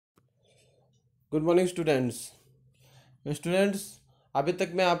Good morning students. अभी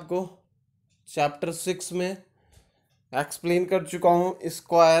तक मैं आपको चैप्टर 6 में एक्सप्लेन कर चुका हूँ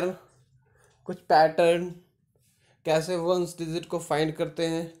स्क्वायर, कुछ पैटर्न, कैसे वंस डिजिट को फाइंड करते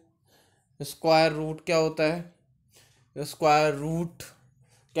हैं, स्क्वायर रूट क्या होता है, स्क्वायर रूट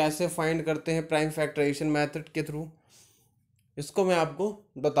कैसे फाइंड करते हैं प्राइम फैक्टराइजेशन मेथड के थ्रू, इसको मैं आपको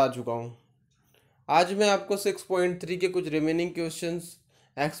बता चुका हूँ। आज मैं आपको 6.3 के कुछ रिमेनिंग क्वेश्चंस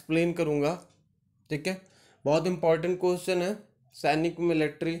एक्सप्लेन करूँगा। ठीक है, बहुत इंपॉर्टेंट क्वेश्चन है सैनिक,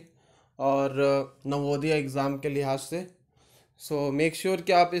 मिलिट्री और नवोदय एग्ज़ाम के लिहाज से। सो मेक श्योर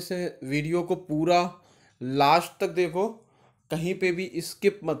कि आप इस वीडियो को पूरा लास्ट तक देखो, कहीं पे भी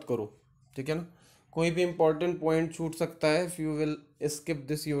स्किप मत करो। ठीक है ना, कोई भी इम्पोर्टेंट पॉइंट छूट सकता है if you will skip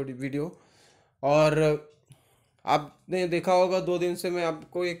this video. और आपने देखा होगा 2 दिन से मैं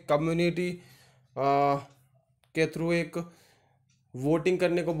आपको एक कम्युनिटी के थ्रू एक वोटिंग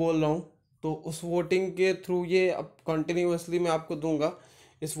करने को बोल रहा हूँ, तो उस वोटिंग के थ्रू ये अब कंटिन्यूअसली मैं आपको दूंगा।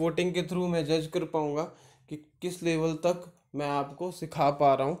 इस वोटिंग के थ्रू मैं जज कर पाऊँगा कि किस लेवल तक मैं आपको सिखा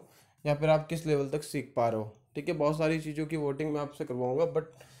पा रहा हूँ या फिर आप किस लेवल तक सीख पा रहे हो। ठीक है, बहुत सारी चीज़ों की वोटिंग मैं आपसे करवाऊँगा, बट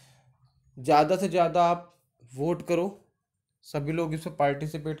ज़्यादा से ज़्यादा आप वोट करो, सभी लोग इसमें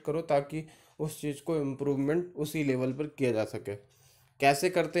पार्टिसिपेट करो ताकि उस चीज़ को इम्प्रूवमेंट उसी लेवल पर किया जा सके।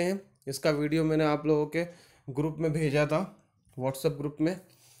 कैसे करते हैं इसका वीडियो मैंने आप लोगों के ग्रुप में भेजा था, व्हाट्सएप ग्रुप में,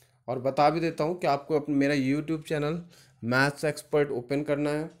 और बता भी देता हूँ कि आपको अपना मेरा YouTube channel maths expert open करना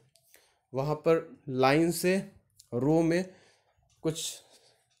है। वहाँ पर लाइन से रो में कुछ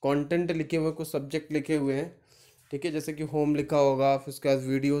कंटेंट लिखे हुए, कुछ सब्जेक्ट लिखे हुए हैं। ठीक है, जैसे कि होम लिखा होगा, फिर उसके बाद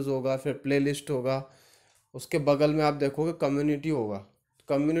वीडियोज़ होगा, फिर प्लेलिस्ट होगा, उसके बगल में आप देखोगे कम्युनिटी होगा।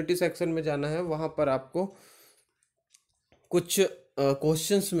 कम्युनिटी सेक्शन में जाना है, वहाँ पर आपको कुछ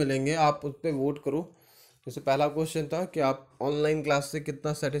क्वेश्चंस मिलेंगे, आप उस पर वोट करो। जैसे पहला क्वेश्चन था कि आप ऑनलाइन क्लास से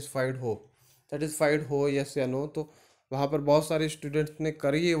कितना सेटिस्फाइड हो यस या नो। तो वहाँ पर बहुत सारे स्टूडेंट्स ने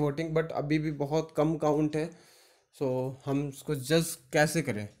करी है वोटिंग, बट अभी भी बहुत कम काउंट है। सो हम उसको जज कैसे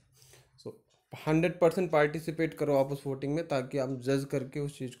करें? सो 100% पार्टिसिपेट करो आप उस वोटिंग में, ताकि आप जज करके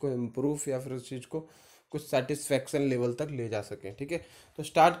उस चीज़ को इम्प्रूव या फिर उस चीज़ को कुछ सेटिस्फैक्शन लेवल तक ले जा सकें। ठीक है, तो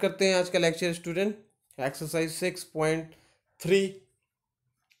स्टार्ट करते हैं आज का लेक्चर स्टूडेंट। एक्सरसाइज 6.3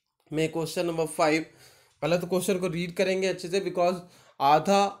 में क्वेश्चन नंबर 5। पहले तो क्वेश्चन को रीड करेंगे अच्छे से, बिकॉज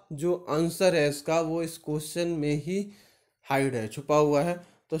आधा जो आंसर है इसका वो इस क्वेश्चन में ही हाइड है, छुपा हुआ है।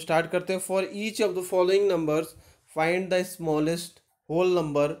 तो स्टार्ट करते हैं। For each of the following numbers find the smallest whole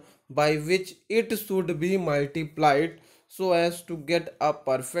number by which it should be multiplied so as to get a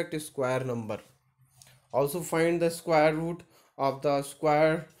perfect square number. Also find the square root of the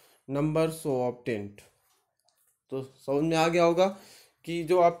square number so obtained. तो समझ में आ गया होगा कि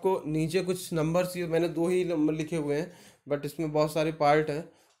जो आपको नीचे कुछ नंबर्स, मैंने 2 ही नंबर लिखे हुए हैं, बट इसमें बहुत सारे पार्ट हैं,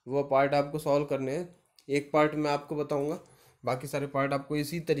 वो पार्ट आपको सॉल्व करने हैं। एक पार्ट मैं आपको बताऊंगा, बाकी सारे पार्ट आपको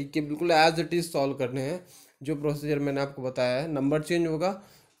इसी तरीके बिल्कुल एज इट इज़ सॉल्व करने हैं। जो प्रोसीजर मैंने आपको बताया है, नंबर चेंज होगा,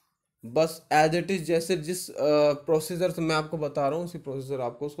 बस एज इट इज़ जैसे जिस प्रोसीजर से मैं आपको बता रहा हूँ उसी प्रोसीजर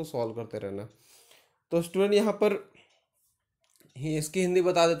आपको उसको सॉल्व करते रहना। तो स्टूडेंट यहाँ पर इसकी हिंदी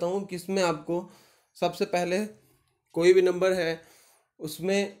बता देता हूँ कि इसमें आपको सबसे पहले कोई भी नंबर है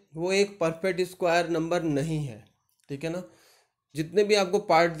उसमें वो एक परफेक्ट स्क्वायर नंबर नहीं है। ठीक है ना, जितने भी आपको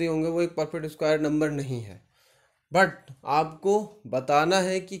पार्ट दिए होंगे वो एक परफेक्ट स्क्वायर नंबर नहीं है, बट आपको बताना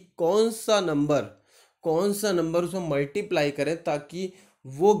है कि कौन सा नंबर उसमें मल्टीप्लाई करें ताकि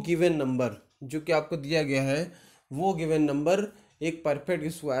वो गिवन नंबर जो कि आपको दिया गया है वो गिवन नंबर एक परफेक्ट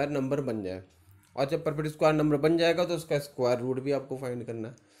स्क्वायर नंबर बन जाए। और जब परफेक्ट स्क्वायर नंबर बन जाएगा तो उसका स्क्वायर रूट भी आपको फाइंड करना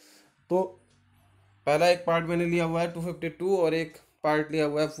है। तो पहला एक पार्ट मैंने लिया हुआ है 252 और एक पार्ट लिया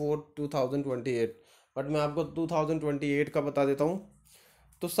हुआ है 2028, बट मैं आपको 2028 का बता देता हूँ।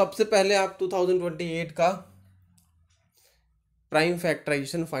 तो सबसे पहले आप 2028 का प्राइम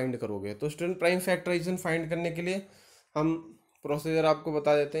फैक्टराइजेशन फाइंड करोगे। तो स्टूडेंट, प्राइम फैक्टराइजेशन फाइंड करने के लिए हम प्रोसीजर आपको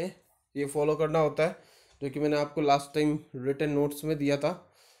बता देते हैं, ये फॉलो करना होता है जो कि मैंने आपको लास्ट टाइम रिटन नोट्स में दिया था।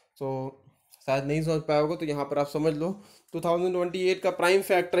 तो शायद नहीं समझ पाया होगा, तो यहाँ पर आप समझ लो। 2028 का प्राइम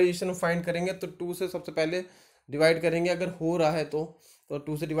फैक्टराइजेशन फाइंड करेंगे तो 2 से सबसे पहले डिवाइड करेंगे, अगर हो रहा है तो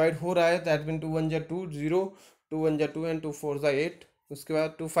 2 से डिवाइड हो रहा है, दैट मीन 2 1 जा 2 0, 2 1 जा 2 एंड 2 4 जा 8। उसके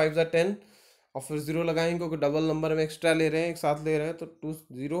बाद 2 5 जा 10 और फिर 0 लगाएंगे क्योंकि डबल नंबर में एक्स्ट्रा ले रहे हैं, एक साथ ले रहे हैं, तो 2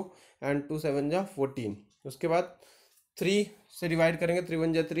 0 एंड 2 7 जा 14। उसके बाद 3 से डिवाइड करेंगे, 3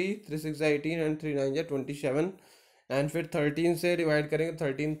 1 जा 3, 3 6 जा 18 एंड 3 9 जा 27। एंड फिर 13 से डिवाइड करेंगे,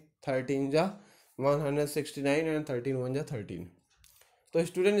 13 जा 169 एंड 13 1 जा 13। तो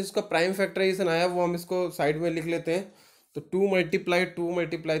स्टूडेंट, इसका प्राइम फैक्टराइजेशन आया वो हम इसको साइड में लिख लेते हैं। तो 2 मल्टीप्लाई 3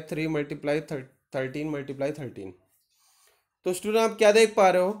 मल्टीप्लाई 13 मल्टीप्लाई 13। तो स्टूडेंट, आप क्या देख पा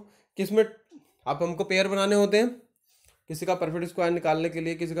रहे हो कि इसमें आप हमको पेयर बनाने होते हैं किसी का परफेक्ट स्क्वायर निकालने के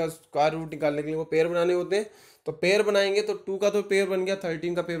लिए, किसी का स्क्वायर रूट निकालने के लिए वो पेयर बनाने होते हैं। तो पेयर बनाएंगे तो 2 का तो पेयर बन गया,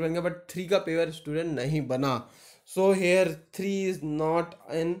 13 का पेयर बन गया, बट 3 का पेयर स्टूडेंट नहीं बना। So here 3 is not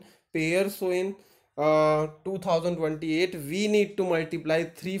in pair. So in 2028 we need to multiply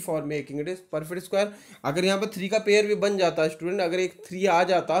 3 for making it is perfect square. अगर यहाँ पर 3 का पेयर भी बन जाता है स्टूडेंट, अगर एक 3 आ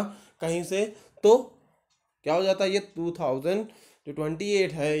जाता कहीं से, तो क्या हो जाता है, ये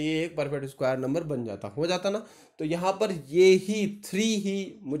 2028 है, ये एक परफेक्ट स्क्वायर नंबर बन जाता, हो जाता ना। तो यहाँ पर ये ही 3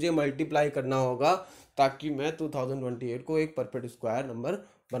 ही मुझे मल्टीप्लाई करना होगा ताकि मैं 2028 को एक परफेक्ट स्क्वायर नंबर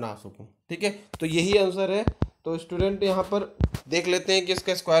बना सकूं। ठीक है, तो यही आंसर है। तो स्टूडेंट यहाँ पर देख लेते हैं कि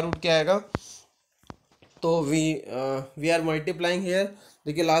इसका स्क्वायर रूट क्या आएगा। तो वी आर मल्टीप्लाइंग हेयर।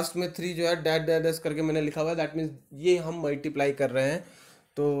 देखिए लास्ट में 3 जो है डैट डैट डैश करके मैंने लिखा हुआ है, दैट मीन्स ये हम मल्टीप्लाई कर रहे हैं।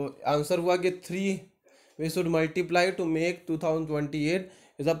 तो आंसर हुआ कि 3 we should multiply two make 2028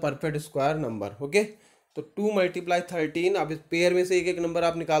 is a perfect square number. Okay, तो 2 मल्टीप्लाई 13, अब इस पेयर में से एक एक नंबर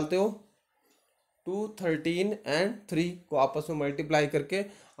आप निकालते हो, 2, 13 एंड 3 को आपस में मल्टीप्लाई करके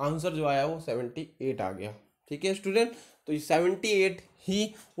आंसर जो आया वो 78 आ गया। ठीक है स्टूडेंट, तो ये 78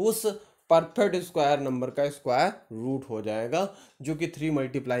 ही उस परफेक्ट स्क्वायर नंबर का स्क्वायर रूट हो जाएगा जो कि 3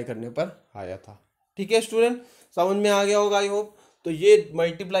 मल्टीप्लाई करने पर आया था। ठीक है स्टूडेंट, समझ में आ गया होगा आई होप। तो ये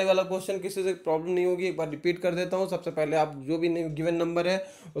मल्टीप्लाई वाला क्वेश्चन किसी से प्रॉब्लम नहीं होगी, एक बार रिपीट कर देता हूँ। सबसे पहले आप जो भी गिवन नंबर है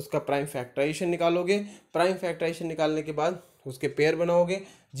उसका प्राइम फैक्टराइजेशन निकालोगे। प्राइम फैक्टराइजेशन निकालने के बाद उसके पेयर बनाओगे।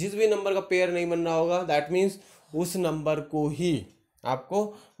 जिस भी नंबर का पेयर नहीं बन रहा होगा दैट मीन्स उस नंबर को ही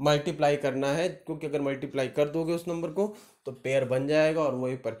आपको मल्टीप्लाई करना है, क्योंकि अगर मल्टीप्लाई कर दोगे उस नंबर को तो पेयर बन जाएगा और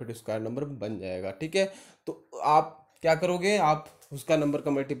वही परफेक्ट स्क्वायर नंबर बन जाएगा। ठीक है, तो आप क्या करोगे, आप उसका नंबर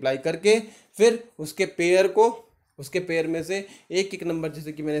का मल्टीप्लाई करके फिर उसके पेयर को, उसके पेयर में से एक एक नंबर,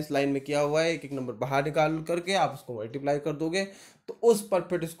 जैसे कि मैंने इस लाइन में किया हुआ है, एक एक नंबर बाहर निकाल करके आप उसको मल्टीप्लाई कर दोगे तो उस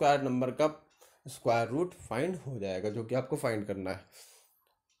परफेक्ट स्क्वायर नंबर का स्क्वायर रूट फाइंड हो जाएगा, जो कि आपको फाइंड करना है।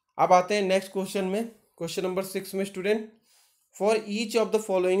 अब आते हैं नेक्स्ट क्वेश्चन में, क्वेश्चन नंबर 6 में student, for each of the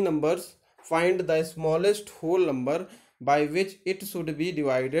following numbers find the smallest whole number by which it should be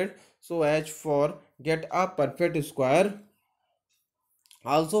divided so as for get a perfect square,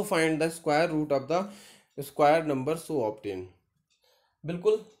 also find the square root of the square number so obtain.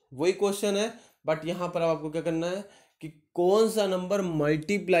 बिल्कुल वही question है, but यहाँ पर आपको क्या करना है कि कौन सा नंबर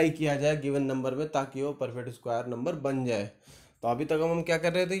मल्टीप्लाई किया जाए गिवन नंबर में ताकि वो परफेक्ट स्क्वायर नंबर बन जाए। तो अभी तक हम क्या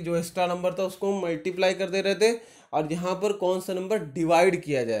कर रहे थे, जो एक्स्ट्रा नंबर था उसको हम मल्टीप्लाई कर दे रहे थे, और यहाँ पर कौन सा नंबर डिवाइड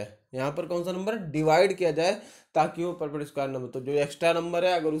किया जाए, यहाँ पर कौन सा नंबर डिवाइड किया जाए ताकि वो परफेक्ट स्क्वायर नंबर, तो जो एक्स्ट्रा नंबर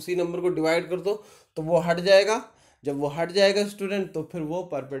है अगर उसी नंबर को डिवाइड कर दो तो वो हट जाएगा। जब वो हट जाएगा स्टूडेंट तो फिर वो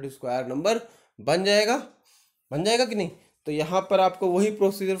परफेक्ट स्क्वायर नंबर बन जाएगा, बन जाएगा कि नहीं। तो यहाँ पर आपको वही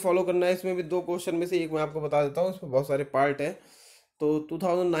प्रोसीजर फॉलो करना है। इसमें भी 2 क्वेश्चन में से एक मैं आपको बता देता हूँ, इसमें बहुत सारे पार्ट है। तो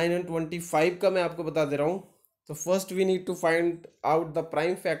 2925 का मैं आपको बता दे रहा हूँ। तो first we need to find out the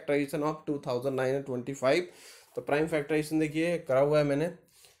prime factorization of 2925। तो प्राइम फैक्टराइजेशन देखिए करा हुआ है मैंने,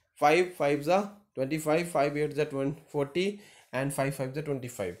 5 5 ज़ा 25, 5 8 ज़ा 40 एंड 5 5 ज़ा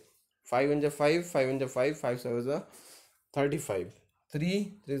 25, 5 1 ज़ा 5, 5 1 ज़ा 5, 5 7 ज़ा 35, 3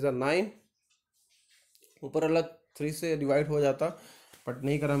 3 ज़ा 9, ऊपर वाला 3 से डिवाइड हो जाता बट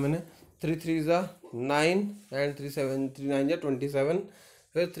नहीं करा मैंने, 3 3 ज़ा 9 एंड 3 7 3 9 ज़ा 27,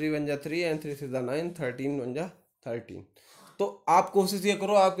 फिर 3 1 ज़ा 3 एंड 3 6 ज़ा 9, 13 1 ज़ा 13। तो आप कोशिश ये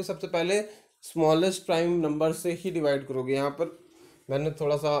करो, आपके सबसे पहले स्मॉलेस्ट प्राइम नंबर से ही डिवाइड करोगे। यहाँ पर मैंने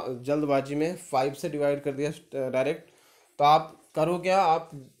थोड़ा सा जल्दबाजी में 5 से डिवाइड कर दिया डायरेक्ट। तो आप करो क्या, आप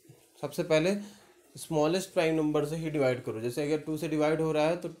सबसे पहले स्मॉलेस्ट प्राइम नंबर से ही डिवाइड करो। जैसे अगर 2 से डिवाइड हो रहा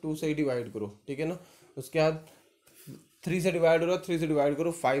है तो 2 से ही डिवाइड करो, ठीक है ना। उसके बाद 3 से डिवाइड हो रहा है, 3 से डिवाइड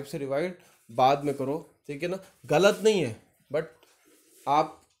करो, 5 से डिवाइड बाद में करो, ठीक है ना। गलत नहीं है बट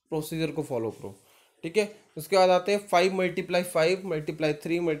आप प्रोसीजर को फॉलो करो, ठीक है। उसके बाद आते हैं 5 मल्टीप्लाई 5 मल्टीप्लाई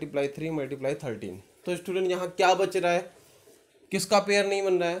 3 मल्टीप्लाई 3 मल्टीप्लाई 13। तो स्टूडेंट यहाँ क्या बच रहा है, किसका पेयर नहीं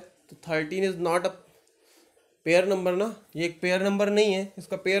बन रहा है, तो 13 is not a pair number ना, ये एक पेयर नंबर नहीं है,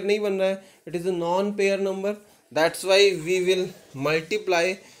 इसका पेयर नहीं बन रहा है, it is a non pair number. That's why we will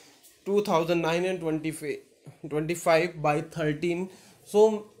multiply 2925 by 13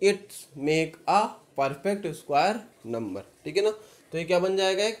 so it's make a perfect square number, ठीक है ना। तो ये क्या बन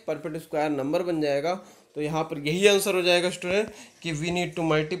जाएगा, एक परफेक्ट स्क्वायर नंबर बन जाएगा। तो यहाँ पर यही आंसर हो जाएगा स्टूडेंट कि we need to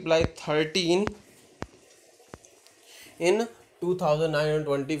multiply 13 in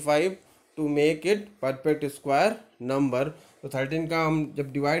 2925 to make it perfect square number. तो 13 का हम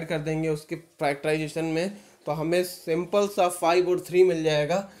जब डिवाइड कर देंगे उसके फैक्टराइजेशन में तो हमें सिंपल सा 5 और 3 मिल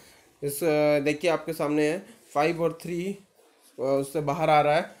जाएगा। इस देखिए आपके सामने है 5 और 3 उससे बाहर आ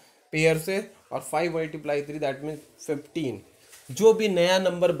रहा है पेयर से, और 5 मल्टीप्लाई 3 दैट मीन्स 15। जो भी नया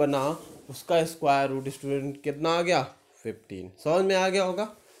नंबर बना उसका स्क्वायर रूट स्टूडेंट कितना आ गया 15। समझ में आ गया होगा,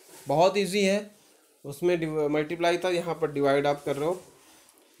 बहुत इजी है। उसमें मल्टीप्लाई था, यहाँ पर डिवाइड आप कर रहे हो।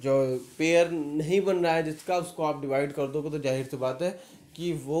 जो पेयर नहीं बन रहा है जिसका, उसको आप डिवाइड कर दोगे तो जाहिर सी बात है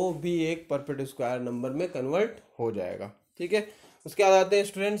कि वो भी एक परफेक्ट स्क्वायर नंबर में कन्वर्ट हो जाएगा। ठीक है, उसके बाद आते हैं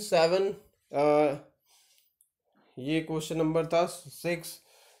स्टूडेंट 7। ये क्वेश्चन नंबर था 6,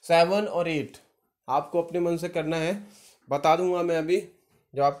 7 और 8 आपको अपने मन से करना है, बता दूंगा मैं अभी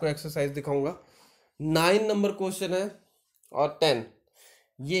जब आपको एक्सरसाइज दिखाऊंगा। 9 नंबर क्वेश्चन है और 10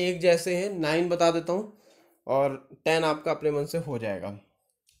 ये एक जैसे हैं। 9 बता देता हूँ और 10 आपका अपने मन से हो जाएगा।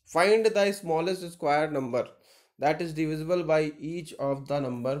 Find the smallest square number that is divisible by each of the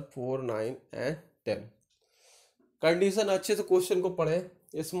number 4, 9 and 10। Condition अच्छे से क्वेश्चन को पढ़े।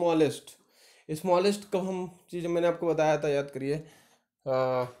 स्मॉलेस्ट कब हम चीज़ मैंने आपको बताया था, याद करिए,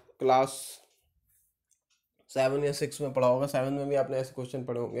 क्लास 7 या 6 में पढ़ा होगा। 7 में भी आपने ऐसे क्वेश्चन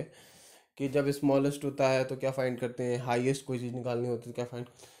पढ़े होंगे कि जब स्मॉलेस्ट होता है तो क्या फाइंड करते हैं, हाईएस्ट कोई चीज़ निकालनी होती है तो क्या फाइंड।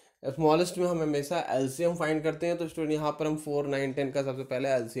 स्मॉलेस्ट में हम हमेशा एलसीएम फाइंड करते हैं, तो स्टूडेंट यहाँ पर हम 4, 9, 10 का सबसे पहले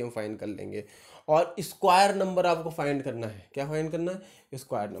एलसीएम फाइंड कर लेंगे। और स्क्वायर नंबर आपको फाइंड करना है। क्या फाइंड करना है,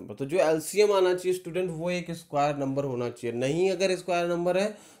 स्क्वायर नंबर। तो जो एलसीएम आना चाहिए स्टूडेंट वो एक स्क्वायर नंबर होना चाहिए। नहीं अगर स्क्वायर नंबर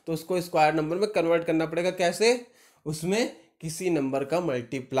है तो उसको स्क्वायर नंबर में कन्वर्ट करना पड़ेगा। कैसे, उसमें किसी नंबर का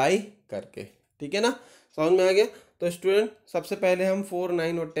मल्टीप्लाई करके। ठीक है ना, समझ में आ गया। तो स्टूडेंट सबसे पहले हम 4,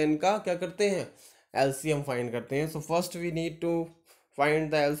 9 और 10 का क्या करते हैं, एलसीएम फाइंड करते हैं। So first we need to find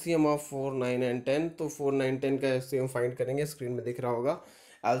the LCM of 4, 9 and 10। तो 4, 9, 10 का एलसीएम फाइंड करेंगे, स्क्रीन में दिख रहा होगा।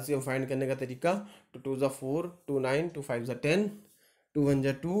 एलसीएम फाइंड करने का तरीका, 2 2 4, 2 9, 2 5 10, 2 1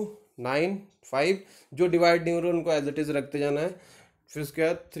 2, 9 5। जो डिवाइड नहीं हो रहे उनको एज इट इज रखते जाना है। फिर उसके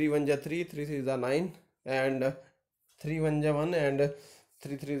बाद 3 1 3, 3 3 9 एंड 3 1 1 एंड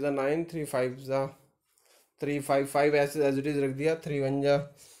 3 3 9, 3 5 3 5 5 ऐसे एज इट इज रख दिया। 3 1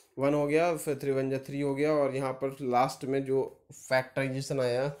 1 हो गया, फिर 3 1 3 हो गया, और यहाँ पर लास्ट में जो फैक्टराइजेशन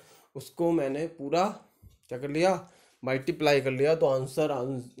आया उसको मैंने पूरा क्या कर लिया, मल्टीप्लाई कर लिया। तो आंसर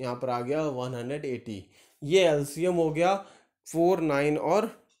यहाँ पर आ गया 180। ये एलसीएम हो गया 4, 9 और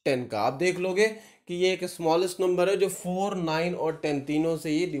 10 का। आप देख लोगे कि ये एक स्मॉलेस्ट नंबर है जो 4, 9 और 10 तीनों से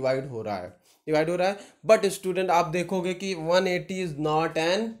ही डिवाइड हो रहा है। बट स्टूडेंट आप देखोगे कि 180 is not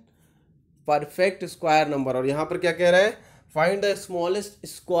an perfect square number. और यहाँ पर क्या कह रहा है, find the smallest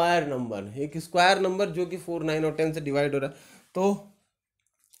square number, एक स्क्वायर नंबर जो कि 4, 9 और 10 से डिवाइड हो रहा है। तो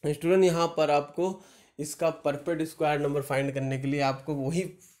स्टूडेंट यहाँ पर आपको इसका परफेक्ट स्क्वायर नंबर फाइंड करने के लिए आपको वही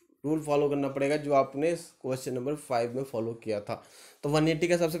रूल फॉलो करना पड़ेगा जो आपने क्वेश्चन नंबर 5 में फॉलो किया था। तो 180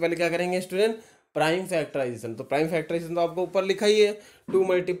 का सबसे पहले क्या करेंगे स्टूडेंट, प्राइम फैक्टराइजेशन। तो प्राइम फैक्टराइजेशन तो आपको ऊपर लिखा ही है, 2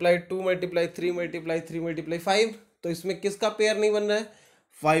 मल्टीप्लाई 2 मल्टीप्लाई 3 मल्टीप्लाई 3 मल्टीप्लाई 5। तो इसमें किसका पेयर नहीं बन रहा है,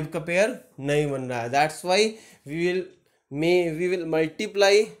 5 का पेयर नहीं बन रहा है। That's why we will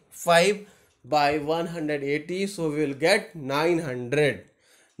multiply 5 by 180, so we will get 900.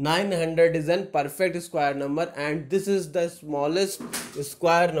 900 is an perfect square number and this is the smallest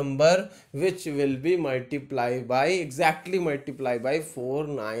square number which will be exactly multiplied by 4,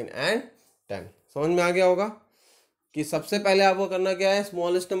 9 and 10. समझ में आ गया होगा कि सबसे पहले आपको करना क्या है,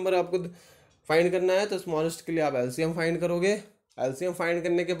 स्मॉलेस्ट नंबर आपको फाइंड करना है। तो स्मॉलेस्ट के लिए आप एलसीएम फाइंड करोगे। एलसीएम फाइंड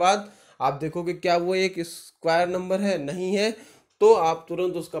करने के बाद आप देखोगे क्या वो एक स्क्वायर नंबर है, नहीं है, तो आप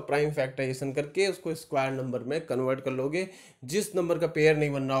तुरंत उसका प्राइम फैक्टराइजेशन करके उसको स्क्वायर नंबर में कन्वर्ट कर लोगे। जिस नंबर का पेयर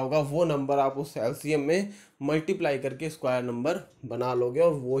नहीं बन रहा होगा वो नंबर आप उस एलसीएम में मल्टीप्लाई करके स्क्वायर नंबर बना लोगे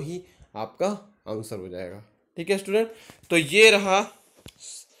और वो ही आपका आंसर हो जाएगा। ठीक है स्टूडेंट, तो ये रहा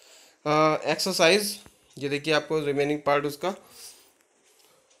एक्सरसाइज। ये देखिए आपको रिमेनिंग पार्ट उसका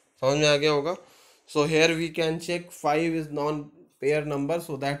समझ में आ गया होगा। So here we can check 5 is non pair number,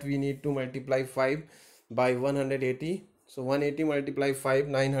 so that we need to multiply 5 by 180. So 180 multiply 5,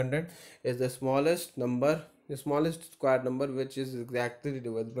 900 is the smallest number, the smallest square number which is exactly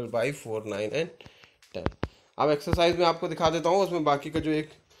divisible by 4, 9 and 10. अब exercise में आपको दिखा देता हूँ, उसमें बाकी का जो एक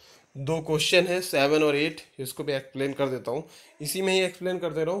दो क्वेश्चन है 7 और 8 इसको भी एक्सप्लेन कर देता हूँ। इसी में ही एक्सप्लेन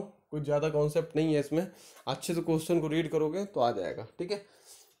कर दे रहा हूँ, कुछ ज़्यादा कॉन्सेप्ट नहीं है इसमें। अच्छे से क्वेश्चन को रीड करोगे तो आ जाएगा। ठीक है,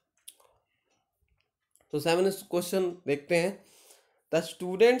 तो 7 क्वेश्चन देखते हैं। The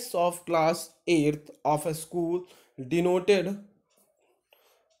students of class 8th of a school denoted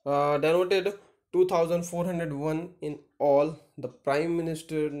 2401 in all. The Prime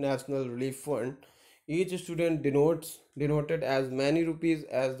Minister National Relief Fund. Each student denoted as many rupees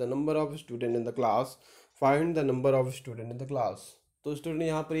as the number of student in the class. Find the number of student in the class. तो student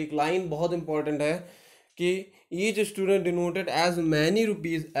यहाँ पर एक line बहुत important है कि each student denoted as many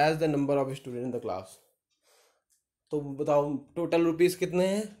rupees as the number of student in the class. तो बताओ total rupees कितने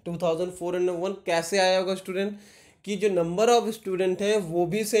हैं, 2401। कैसे आया होगा स्टूडेंट कि जो नंबर ऑफ स्टूडेंट है वो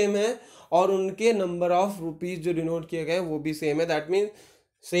भी सेम है और उनके नंबर ऑफ रुपीज जो डिनोट किए गए वो भी सेम है। दैट मीन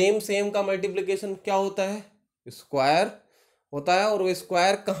सेम सेम का मल्टीप्लिकेशन क्या होता है, स्क्वायर होता है। और वो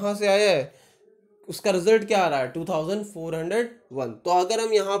स्क्वायर कहाँ से आया है, उसका रिजल्ट क्या आ रहा है 2401। तो अगर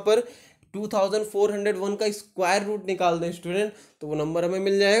हम यहाँ पर 2401 का स्क्वायर रूट निकाल दें स्टूडेंट, तो वो नंबर हमें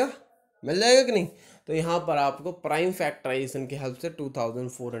मिल जाएगा, मिल जाएगा कि नहीं। तो यहाँ पर आपको प्राइम फैक्टराइजेशन की हेल्प से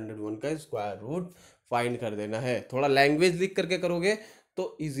 2401 का स्क्वायर रूट फाइंड कर देना है। थोड़ा लैंग्वेज लिख करके करोगे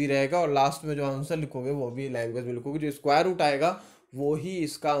तो इजी रहेगा, और लास्ट में जो आंसर लिखोगे वो भी लैंग्वेज में लिखोगे। जो स्क्वायर रूट आएगा वो ही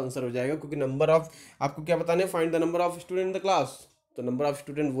इसका आंसर हो जाएगा, क्योंकि नंबर ऑफ, आपको क्या बताने, find the number of student in the class. तो नंबर ऑफ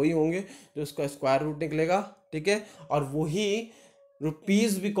स्टूडेंट वही होंगे जो उसका स्क्वायर रूट निकलेगा, ठीक है। और वही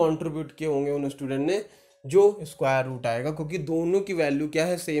रुपीज भी कंट्रीब्यूट किए होंगे उन स्टूडेंट ने जो स्क्वायर रूट आएगा, क्योंकि दोनों की वैल्यू क्या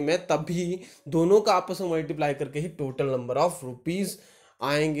है, सेम है। तभी दोनों का आपस में मल्टीप्लाई करके ही टोटल नंबर ऑफ रुपीज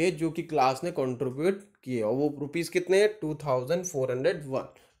आएंगे जो कि क्लास ने कंट्रीब्यूट किए। और वो रुपीज कितने हैं,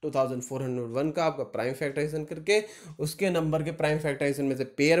 2401। 2401 का आपका प्राइम फैक्टराइजेशन करके उसके नंबर के प्राइम फैक्टराइजेशन में से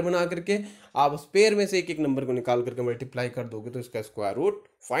पेयर बना करके आप उस पेयर में से एक एक नंबर को निकाल करके मल्टीप्लाई कर दोगे तो इसका स्क्वायर रूट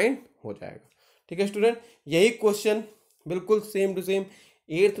फाइंड हो जाएगा। ठीक है स्टूडेंट, यही क्वेश्चन बिल्कुल सेम टू सेम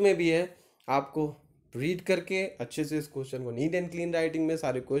 8th में भी है। आपको रीड करके अच्छे से इस क्वेश्चन को नीट एंड क्लीन राइटिंग में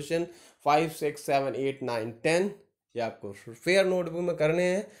सारे क्वेश्चन 5, 6, 7, 8, 9, 10 ये आपको फेयर नोटबुक में करने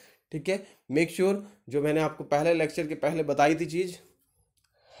हैं। ठीक है, मेक श्योर जो मैंने आपको पहले लेक्चर के पहले बताई थी चीज़,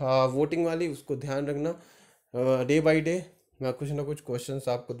 हाँ वोटिंग वाली, उसको ध्यान रखना। डे बाय डे मैं कुछ ना कुछ क्वेश्चंस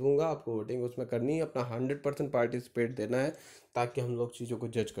आपको दूंगा, आपको वोटिंग उसमें करनी है, अपना 100% पार्टिसिपेट देना है ताकि हम लोग चीज़ों को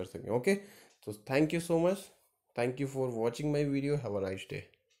जज कर सकें। ओके, तो thank you so much, thank you for watching my video, have a nice day.